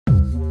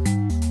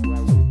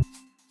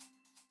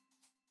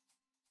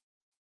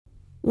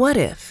What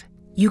if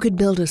you could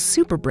build a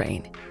super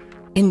brain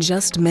in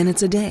just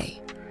minutes a day?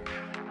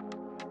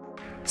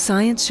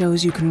 Science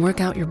shows you can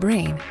work out your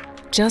brain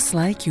just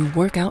like you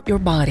work out your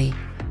body.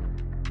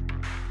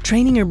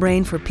 Training your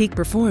brain for peak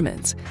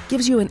performance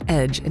gives you an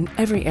edge in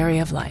every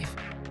area of life: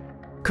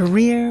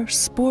 career,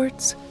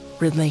 sports,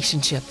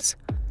 relationships.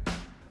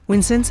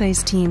 When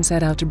Sensei's team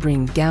set out to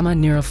bring gamma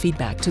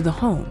neurofeedback to the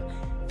home,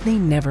 they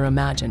never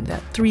imagined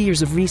that 3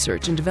 years of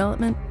research and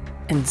development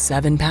and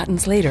 7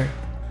 patents later,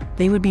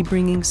 they would be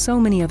bringing so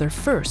many other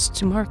firsts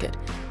to market,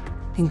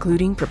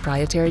 including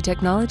proprietary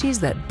technologies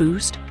that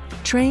boost,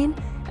 train,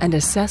 and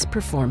assess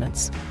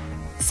performance.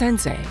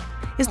 Sensei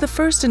is the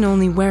first and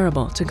only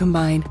wearable to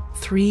combine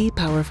 3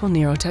 powerful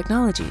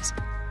neurotechnologies: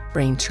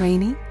 brain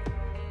training,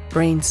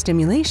 brain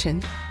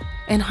stimulation,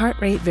 and heart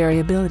rate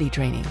variability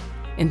training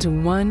into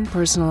one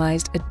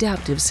personalized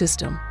adaptive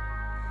system.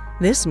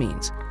 This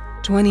means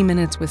 20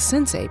 minutes with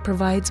Sensei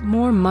provides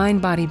more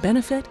mind-body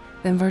benefit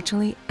than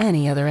virtually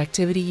any other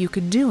activity you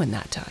could do in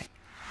that time.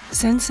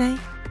 Sensei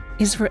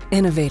is for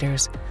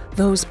innovators,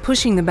 those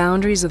pushing the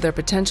boundaries of their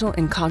potential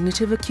in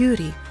cognitive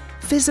acuity,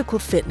 physical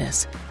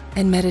fitness,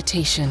 and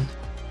meditation.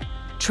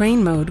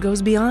 Train mode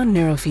goes beyond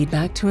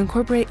neurofeedback to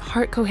incorporate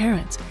heart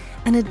coherence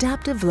and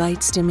adaptive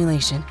light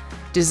stimulation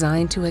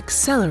designed to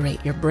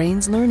accelerate your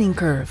brain's learning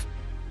curve.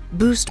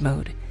 Boost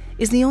mode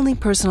is the only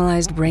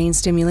personalized brain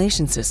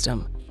stimulation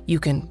system. You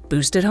can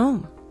boost at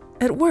home,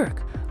 at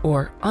work,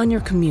 or on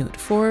your commute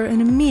for an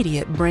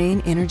immediate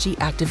brain energy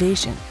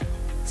activation.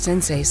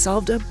 Sensei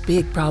solved a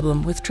big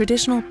problem with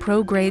traditional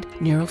pro-grade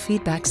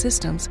neurofeedback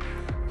systems,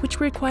 which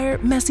require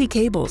messy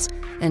cables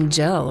and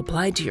gel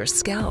applied to your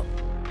scalp.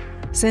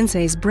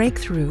 Sensei's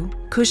breakthrough,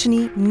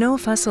 cushiony,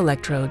 no-fuss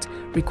electrodes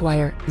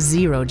require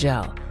zero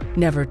gel,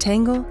 never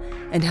tangle,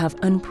 and have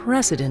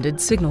unprecedented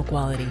signal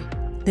quality.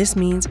 This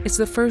means it's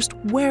the first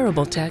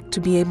wearable tech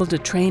to be able to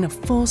train a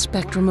full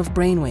spectrum of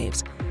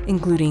brainwaves,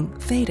 including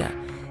theta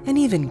and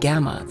even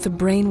gamma, the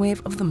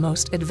brainwave of the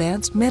most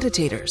advanced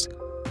meditators.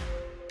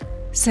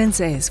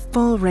 Sensei's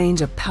full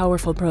range of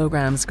powerful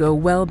programs go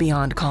well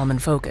beyond calm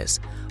and focus,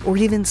 or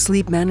even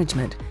sleep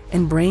management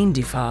and brain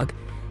defog,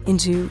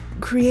 into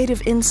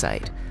creative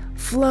insight,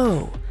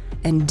 flow,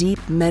 and deep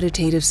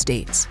meditative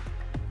states.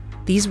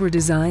 These were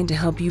designed to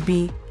help you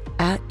be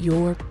at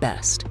your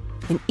best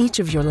in each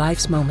of your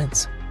life's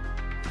moments.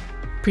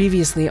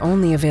 Previously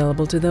only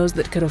available to those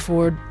that could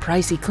afford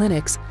pricey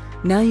clinics,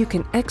 now you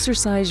can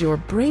exercise your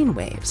brain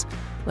waves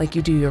like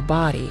you do your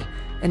body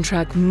and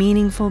track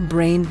meaningful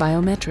brain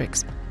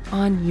biometrics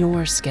on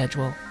your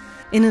schedule.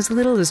 In as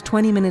little as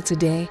 20 minutes a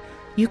day,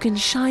 you can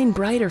shine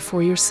brighter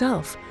for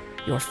yourself,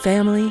 your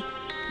family,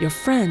 your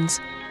friends,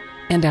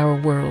 and our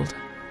world.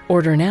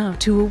 Order now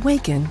to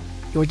awaken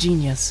your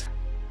genius.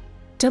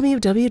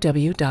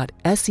 www.sens.ai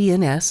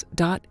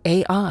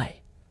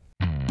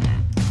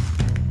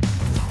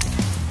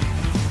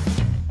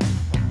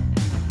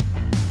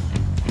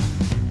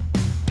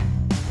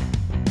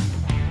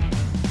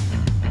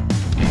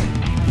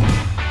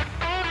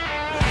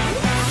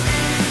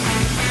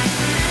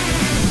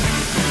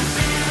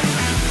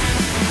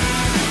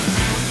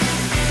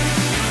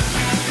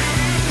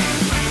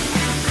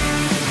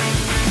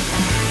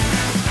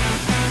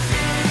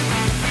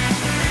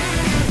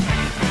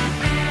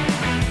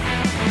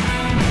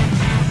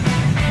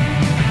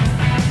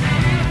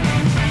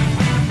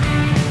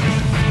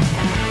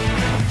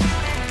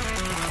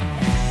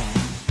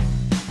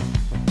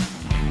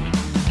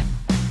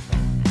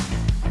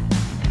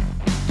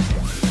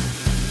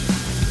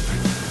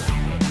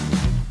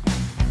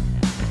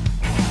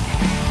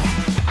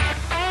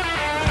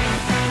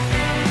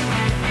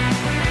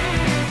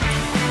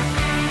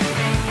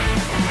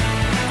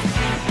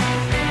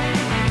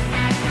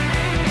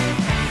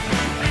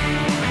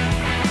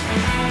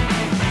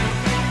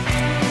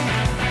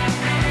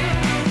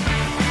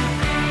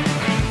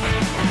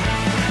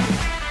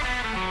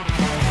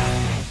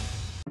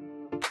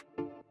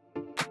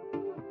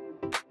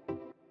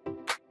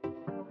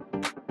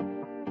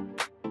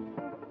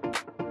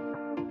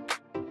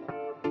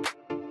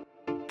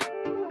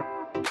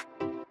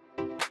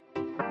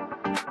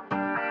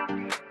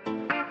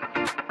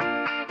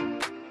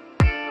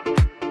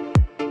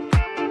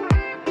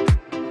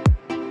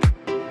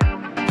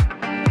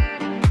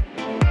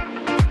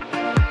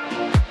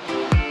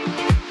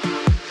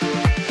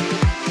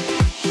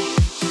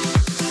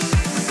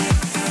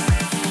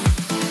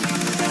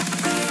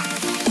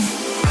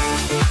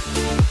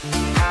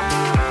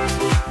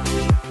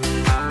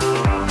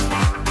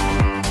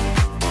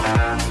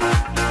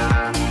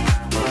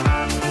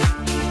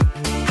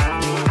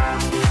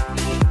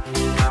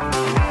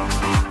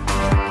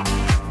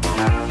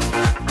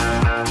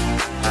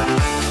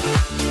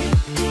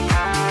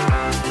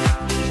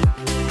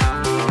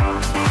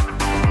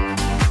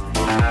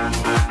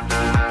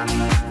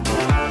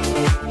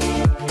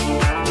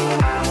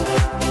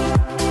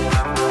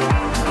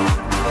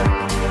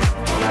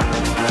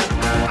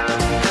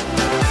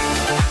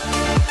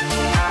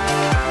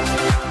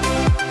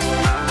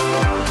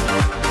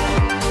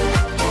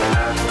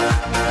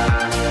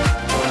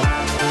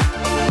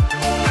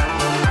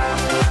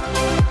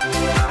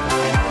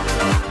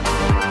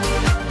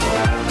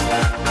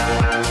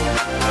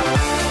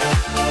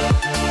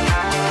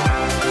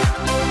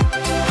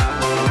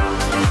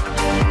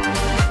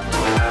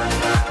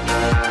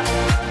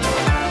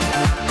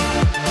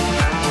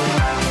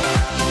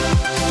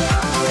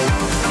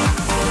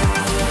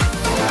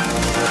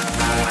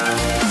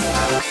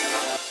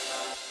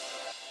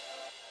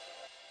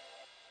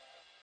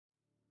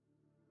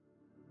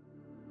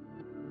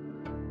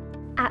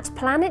At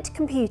Planet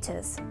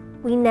Computers,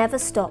 we never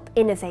stop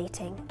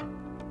innovating.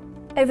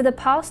 Over the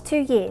past 2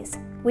 years,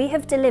 we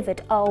have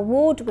delivered our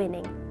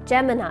award-winning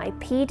Gemini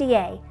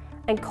PDA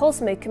and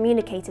Cosmo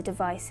communicator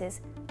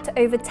devices to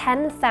over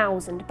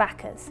 10,000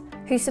 backers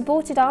who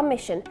supported our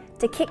mission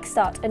to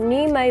kickstart a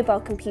new mobile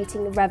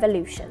computing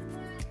revolution.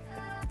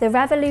 The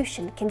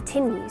revolution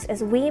continues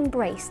as we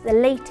embrace the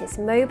latest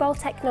mobile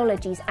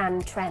technologies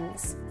and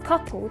trends,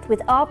 coupled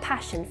with our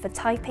passion for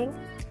typing,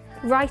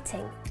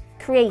 writing,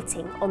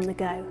 creating on the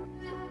go.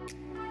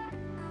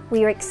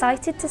 We are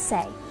excited to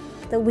say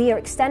that we are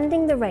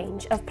extending the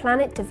range of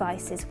Planet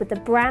devices with the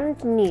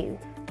brand new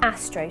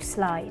Astro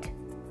Slide,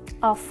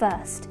 our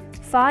first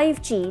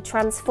 5G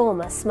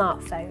transformer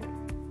smartphone.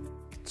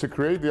 To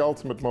create the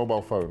ultimate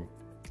mobile phone,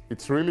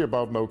 it's really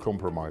about no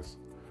compromise.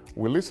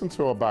 We listen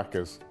to our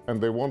backers and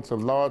they want a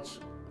large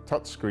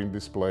touchscreen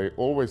display,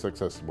 always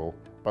accessible,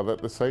 but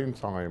at the same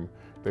time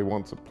they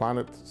want a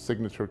Planet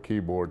signature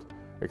keyboard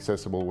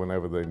accessible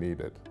whenever they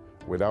need it,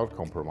 without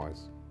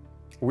compromise.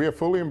 We are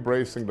fully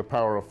embracing the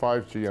power of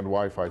 5G and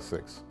Wi-Fi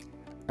 6,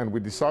 and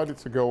we decided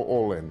to go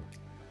all in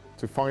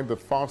to find the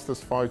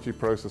fastest 5G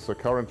processor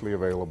currently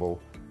available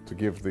to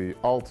give the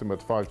ultimate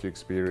 5G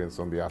experience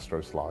on the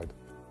Astro Slide.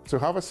 To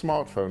have a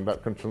smartphone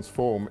that can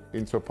transform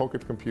into a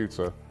pocket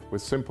computer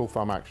with simple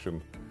thumb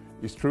action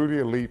is truly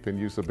a leap in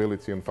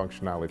usability and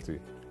functionality,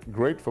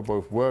 great for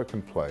both work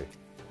and play.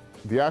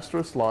 The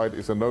Astro Slide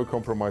is a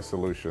no-compromise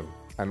solution,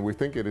 and we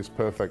think it is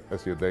perfect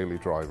as your daily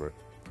driver.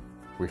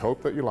 We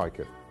hope that you like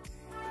it.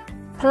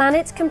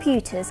 Planet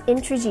Computers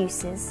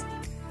introduces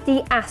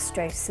the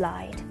Astro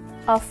Slide,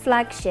 our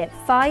flagship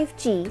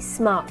 5G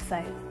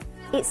smartphone.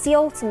 It's the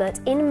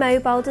ultimate in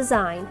mobile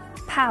design,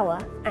 power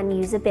and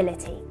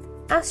usability.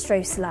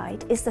 Astro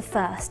Slide is the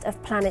first of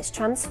Planet's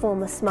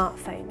transformer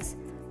smartphones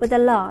with a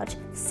large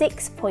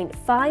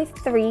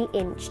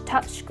 6.53-inch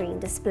touchscreen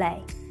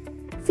display,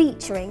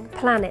 featuring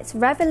Planet's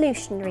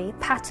revolutionary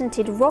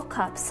patented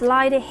rock-up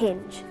slider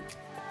hinge.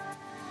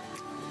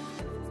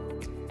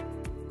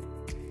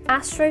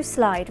 Astro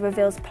Slide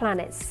reveals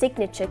Planet's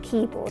signature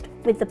keyboard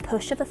with the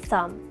push of a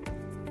thumb.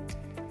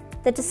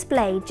 The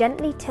display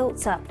gently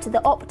tilts up to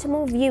the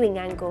optimal viewing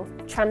angle,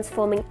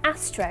 transforming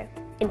Astro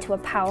into a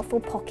powerful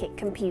pocket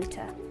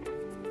computer.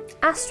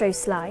 Astro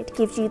Slide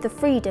gives you the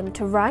freedom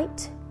to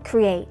write,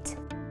 create,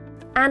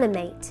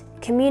 animate,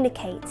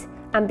 communicate,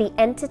 and be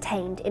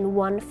entertained in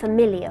one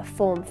familiar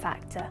form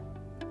factor.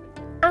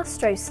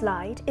 Astro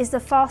Slide is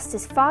the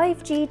fastest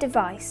 5G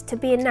device to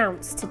be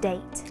announced to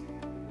date.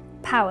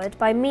 Powered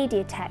by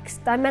MediaTek's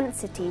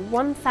Dimensity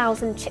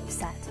 1000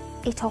 chipset,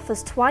 it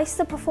offers twice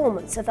the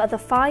performance of other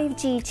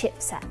 5G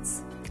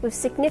chipsets, with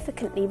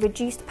significantly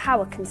reduced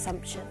power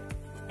consumption,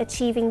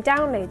 achieving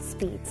download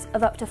speeds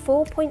of up to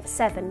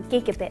 4.7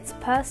 gigabits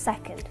per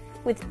second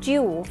with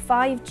dual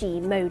 5G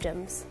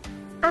modems.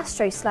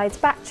 Astro Slide's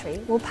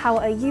battery will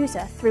power a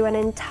user through an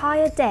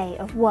entire day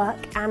of work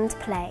and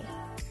play.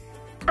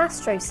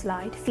 Astro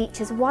Slide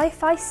features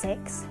Wi-Fi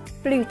 6,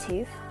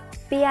 Bluetooth,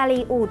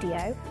 BLE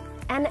audio,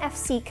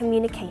 NFC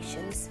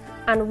communications,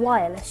 and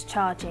wireless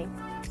charging.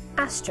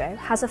 Astro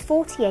has a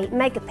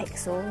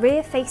 48-megapixel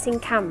rear-facing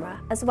camera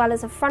as well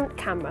as a front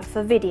camera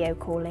for video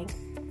calling.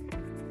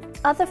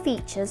 Other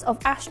features of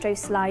Astro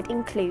Slide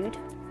include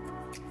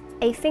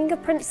a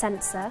fingerprint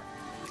sensor,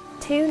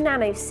 2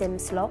 nano SIM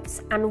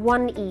slots and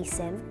 1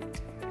 eSIM,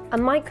 a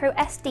micro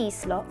SD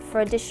slot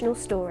for additional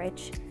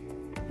storage,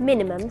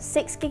 minimum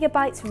 6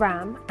 GB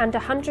RAM and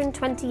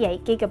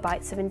 128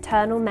 GB of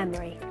internal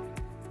memory,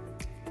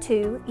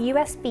 2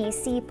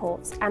 USB-C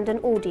ports and an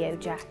audio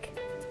jack.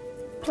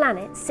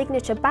 Planet's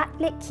signature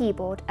backlit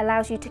keyboard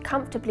allows you to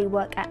comfortably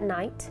work at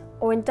night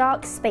or in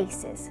dark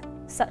spaces,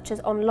 such as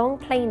on long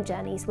plane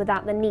journeys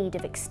without the need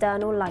of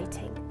external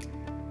lighting.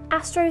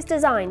 Astro is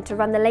designed to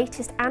run the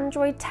latest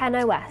Android 10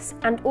 OS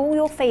and all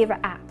your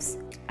favourite apps,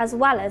 as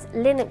well as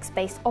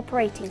Linux-based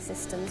operating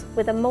systems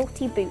with a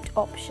multi-boot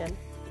option.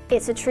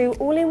 It's a true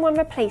all-in-one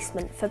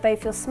replacement for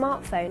both your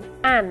smartphone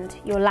and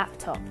your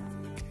laptop.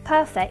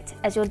 Perfect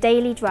as your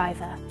daily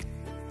driver.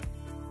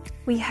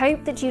 We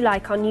hope that you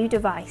like our new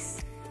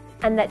device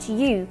and that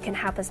you can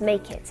help us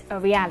make it a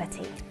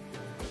reality.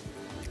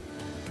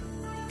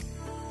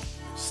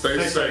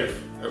 Stay safe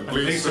and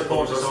please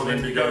support us on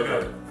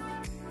Indiegogo.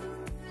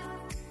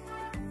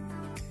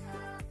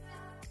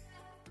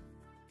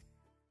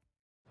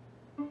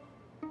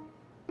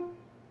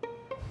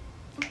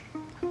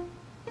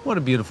 What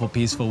a beautiful,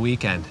 peaceful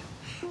weekend.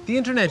 The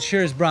internet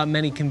sure has brought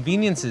many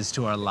conveniences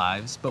to our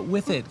lives, but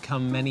with it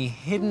come many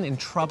hidden and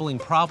troubling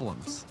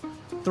problems.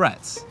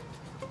 Threats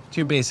to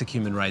your basic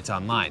human rights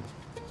online.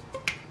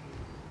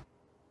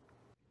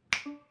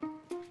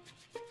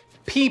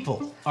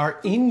 People are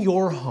in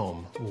your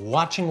home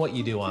watching what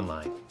you do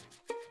online.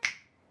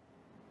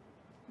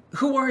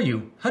 Who are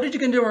you? How did you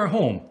get into our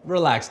home?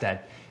 Relax,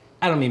 Dad.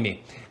 I don't mean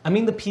me. I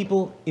mean the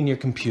people in your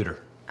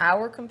computer.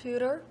 Our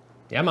computer?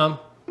 Yeah, Mom.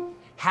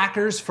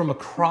 Hackers from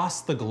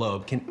across the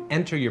globe can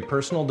enter your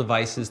personal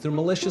devices through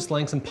malicious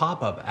links and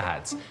pop-up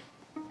ads.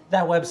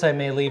 That website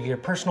may leave your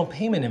personal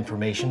payment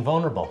information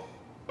vulnerable.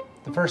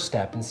 the first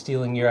step in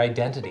stealing your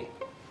identity.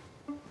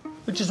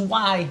 Which is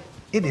why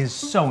it is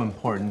so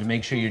important to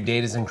make sure your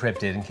data is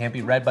encrypted and can't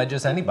be read by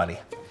just anybody.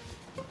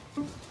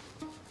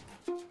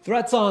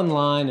 Threats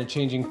online are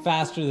changing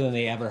faster than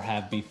they ever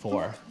have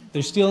before.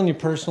 They're stealing your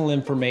personal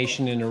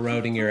information and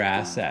eroding your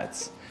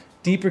assets.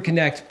 Deeper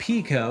Connect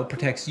Pico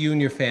protects you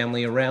and your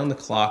family around the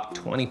clock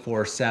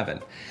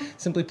 24/7.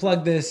 Simply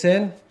plug this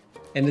in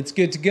and it's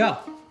good to go.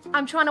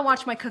 I'm trying to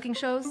watch my cooking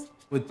shows.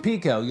 With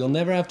Pico, you'll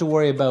never have to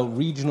worry about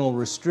regional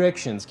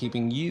restrictions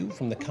keeping you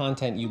from the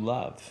content you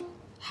love.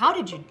 How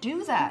did you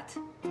do that?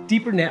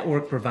 Deeper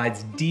Network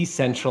provides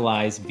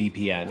decentralized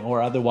VPN,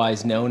 or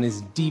otherwise known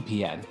as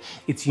DPN.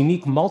 Its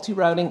unique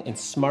multi-routing and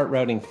smart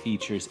routing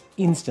features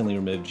instantly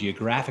remove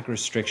geographic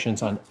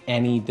restrictions on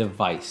any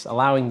device,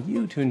 allowing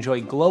you to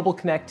enjoy global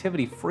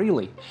connectivity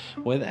freely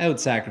without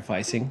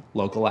sacrificing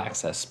local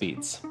access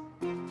speeds.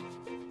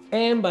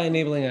 And by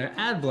enabling our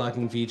ad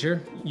blocking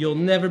feature, you'll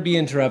never be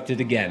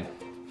interrupted again.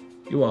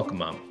 You're welcome,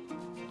 Mom.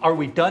 Are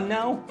we done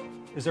now?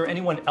 Is there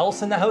anyone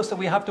else in the house that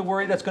we have to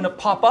worry that's gonna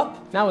pop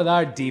up? Not with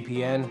our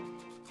DPN.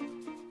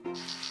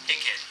 Hey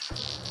kid,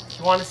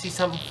 you wanna see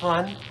something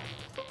fun?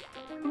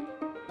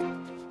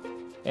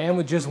 And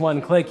with just one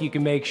click, you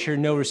can make sure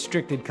no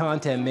restricted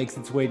content makes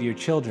its way to your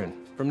children.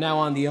 From now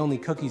on, the only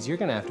cookies you're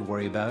gonna have to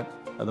worry about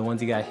are the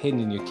ones you got hidden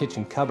in your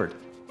kitchen cupboard.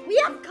 We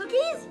have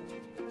cookies?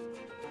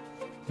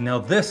 Now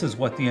this is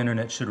what the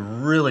internet should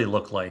really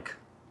look like.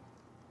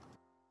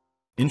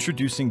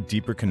 Introducing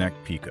Deeper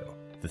Connect Pico,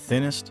 the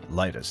thinnest,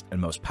 lightest, and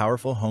most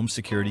powerful home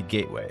security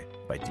gateway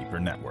by Deeper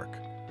Network.